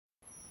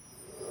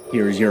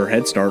Here's your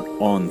head start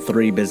on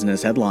 3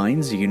 business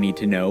headlines you need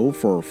to know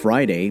for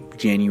Friday,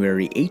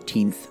 January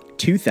 18th,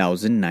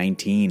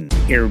 2019.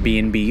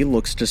 Airbnb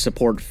looks to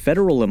support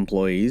federal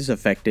employees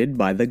affected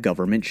by the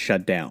government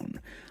shutdown.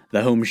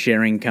 The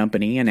home-sharing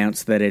company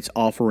announced that it's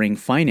offering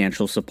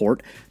financial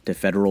support to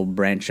federal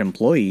branch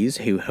employees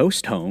who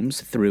host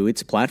homes through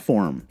its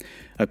platform.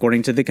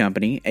 According to the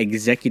company,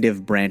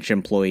 executive branch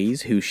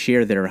employees who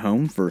share their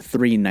home for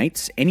 3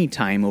 nights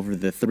anytime over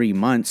the 3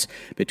 months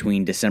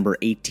between December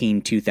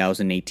 18,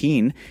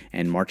 2018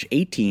 and March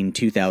 18,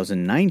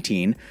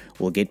 2019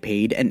 will get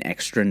paid an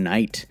extra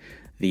night.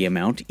 The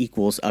amount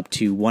equals up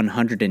to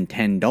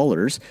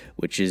 $110,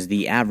 which is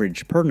the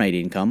average per-night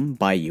income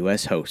by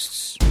U.S.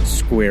 hosts.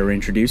 Square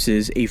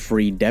introduces a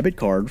free debit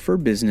card for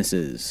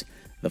businesses.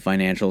 The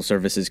financial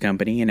services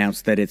company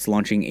announced that it's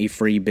launching a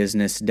free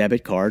business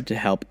debit card to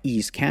help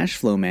ease cash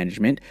flow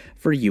management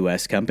for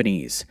U.S.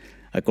 companies.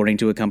 According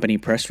to a company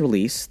press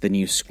release, the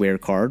new Square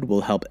card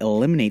will help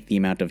eliminate the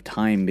amount of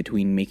time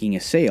between making a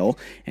sale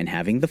and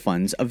having the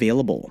funds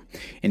available.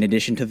 In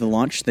addition to the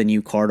launch, the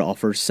new card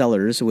offers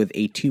sellers with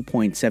a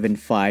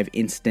 2.75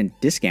 instant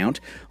discount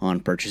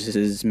on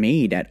purchases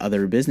made at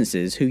other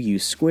businesses who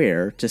use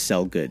Square to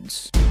sell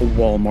goods.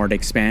 Walmart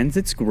expands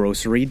its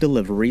grocery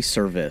delivery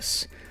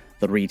service.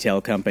 The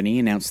retail company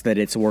announced that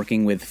it's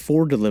working with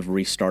 4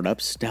 delivery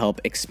startups to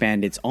help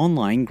expand its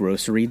online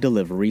grocery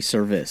delivery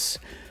service.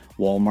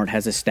 Walmart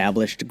has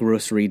established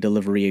grocery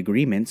delivery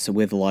agreements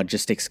with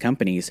logistics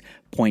companies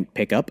Point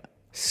Pickup,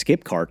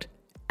 Skipcart,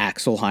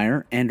 Axle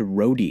Hire, and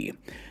Roadie.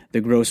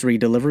 The grocery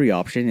delivery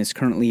option is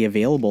currently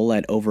available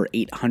at over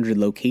 800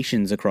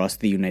 locations across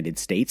the United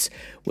States,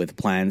 with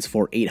plans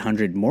for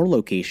 800 more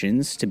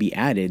locations to be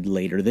added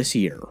later this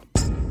year.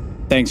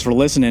 Thanks for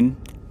listening.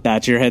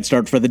 That's your head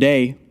start for the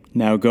day.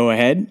 Now go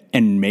ahead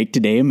and make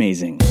today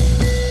amazing.